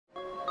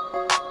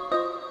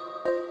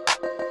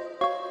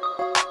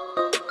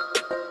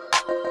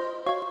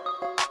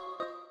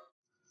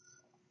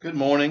Good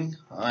morning.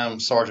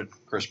 I'm Sergeant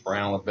Chris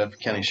Brown with Bedford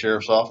County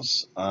Sheriff's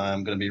Office.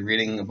 I'm going to be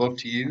reading a book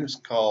to you. It's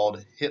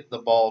called Hit the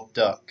Ball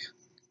Duck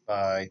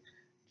by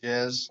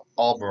Jez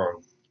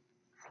Albro.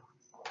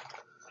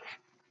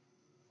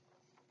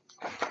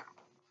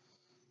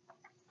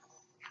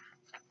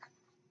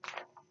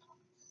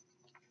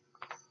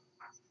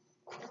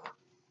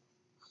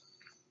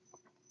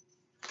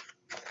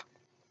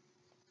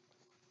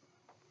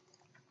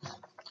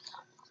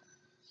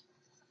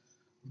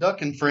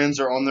 Duck and friends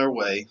are on their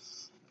way.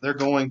 They're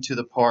going to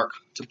the park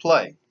to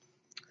play.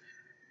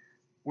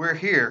 "We're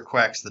here,"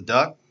 quacks the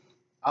duck.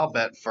 "I'll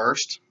bet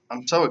first.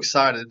 I'm so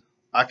excited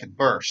I could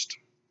burst."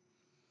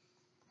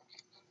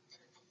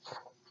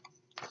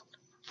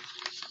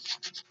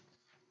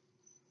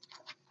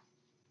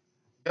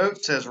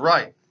 Goat says,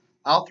 "Right,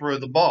 I'll throw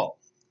the ball."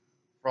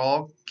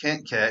 Frog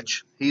can't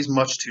catch. He's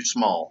much too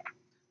small.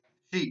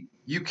 "Sheep,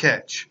 you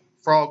catch."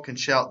 Frog can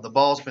shout, "The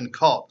ball's been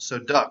caught, so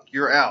duck,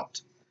 you're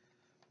out."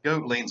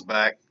 Goat leans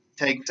back,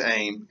 takes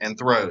aim, and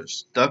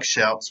throws. Duck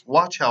shouts,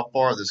 "Watch how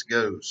far this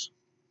goes."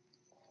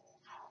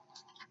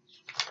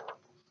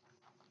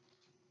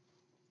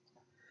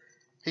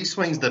 He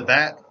swings the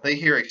bat. They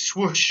hear a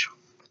swoosh.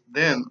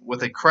 Then,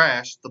 with a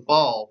crash, the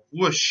ball,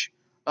 whoosh,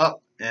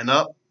 up and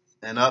up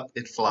and up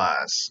it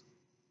flies.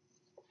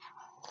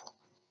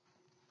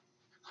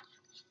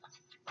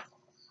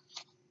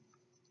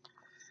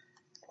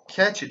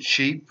 "Catch it,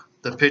 sheep,"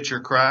 the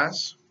pitcher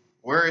cries.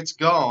 "Where it's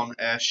gone?"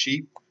 asks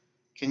Sheep.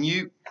 Can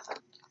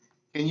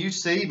you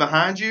see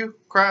behind you?"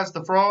 cries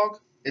the frog.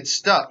 "It's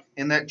stuck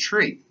in that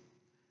tree."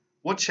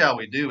 "What shall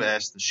we do?"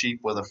 asks the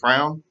sheep with a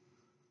frown.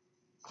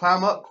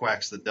 "Climb up,"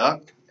 quacks the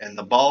duck, "and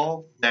the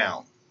ball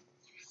down."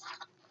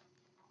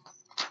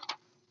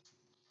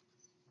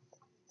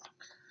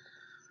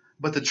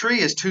 "But the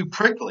tree is too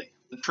prickly."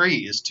 "The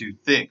tree is too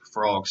thick,"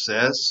 Frog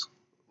says.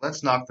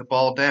 "Let's knock the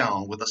ball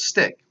down with a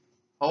stick."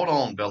 "Hold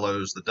on,"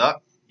 bellows the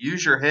duck.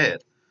 "Use your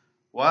head.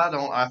 Why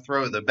don't I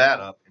throw the bat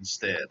up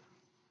instead?"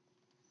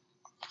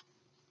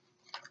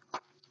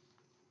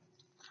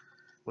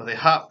 With a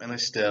hop and a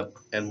step,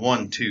 and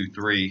 1, 2,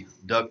 3,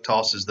 Duck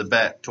tosses the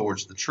bat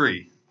towards the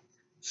tree.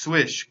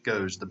 Swish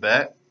goes the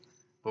bat,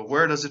 but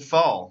where does it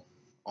fall?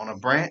 On a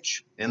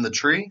branch in the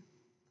tree?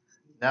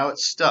 Now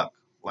it's stuck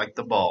like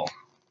the ball.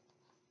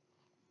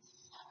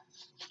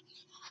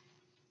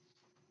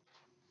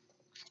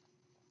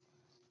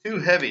 "Too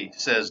heavy,"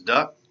 says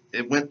Duck.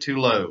 "It went too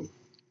low.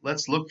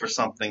 Let's look for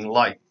something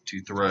light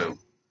to throw."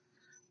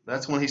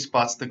 That's when he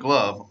spots the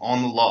glove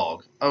on the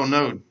log. "Oh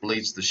no,"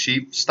 bleats the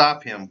sheep.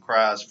 "Stop him,"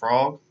 cries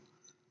Frog.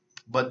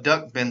 But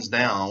Duck bends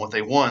down with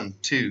a 1,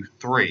 2,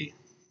 3.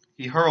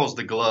 He hurls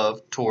the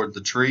glove toward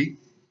the tree.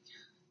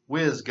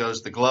 Whiz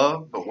goes the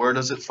glove, but where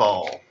does it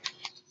fall?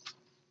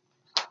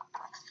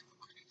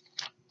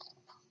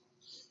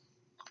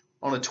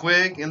 On a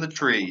twig in the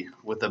tree.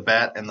 With the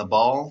bat and the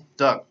ball,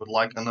 Duck would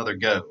like another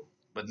go,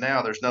 but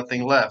now there's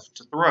nothing left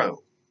to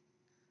throw.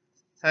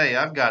 "Hey,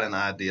 I've got an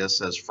idea,"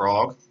 says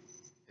Frog.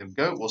 "If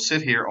Goat will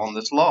sit here on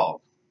this log,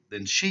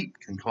 then Sheep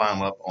can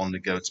climb up on the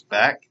Goat's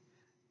back.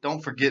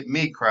 Don't forget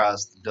me,"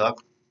 cries the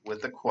Duck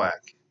with a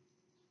quack.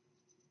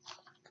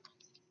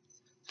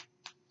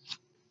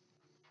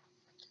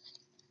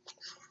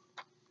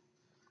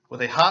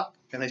 With a hop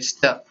and a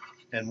step,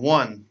 and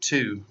 1,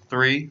 2,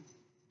 3,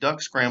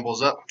 Duck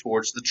scrambles up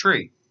towards the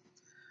tree.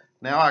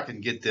 "Now I can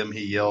get them,"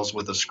 he yells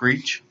with a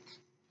screech.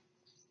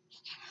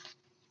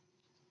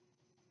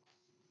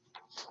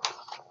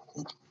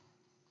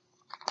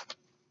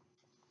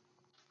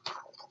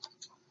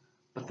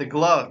 But the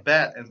glove,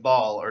 bat, and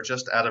ball are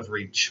just out of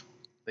reach.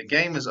 The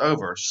game is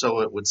over,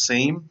 so it would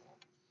seem.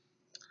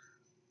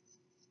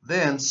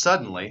 Then,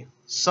 suddenly,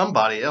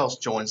 somebody else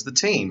joins the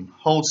team.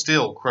 "Hold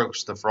still,"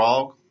 croaks the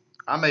frog.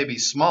 "I may be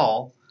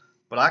small,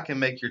 but I can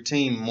make your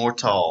team more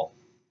tall."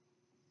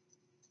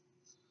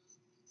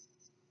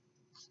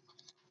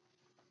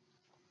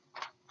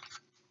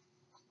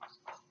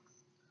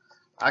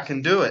 "I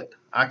can do it,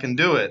 I can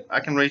do it, I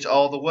can reach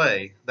all the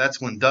way." That's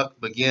when Duck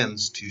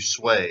begins to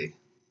sway.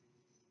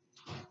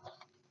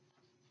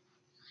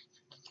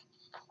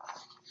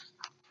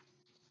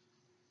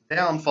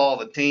 Down fall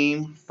the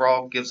team.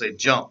 Frog gives a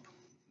jump.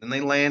 Then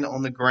they land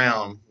on the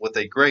ground with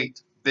a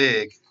great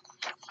big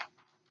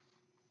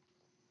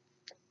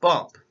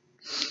bump.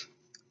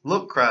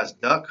 "Look," cries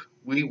Duck,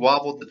 "we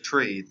wobbled the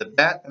tree. The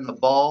bat and the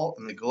ball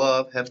and the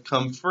glove have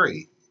come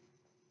free."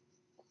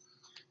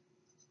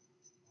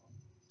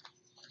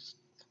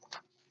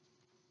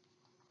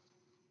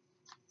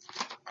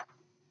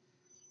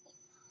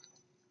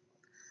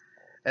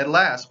 "At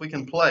last we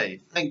can play.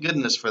 Thank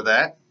goodness for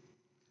that.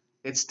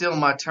 It's still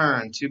my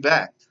turn to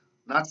bat."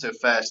 "Not so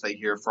fast," they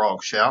hear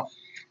Frog shout.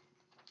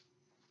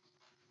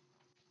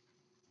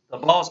 "The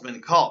ball's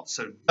been caught,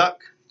 so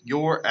Duck,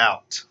 you're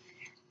out."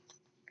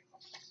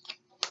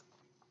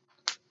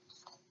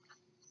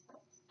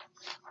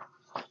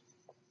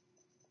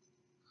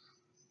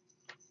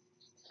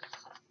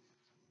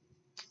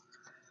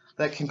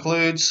 That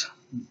concludes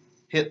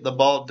Hit the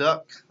Ball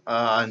Duck.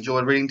 I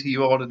enjoyed reading to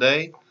you all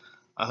today.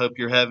 I hope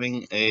you're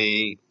having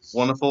a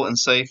wonderful and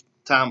safe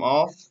time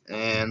off,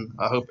 and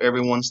I hope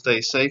everyone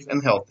stays safe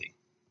and healthy.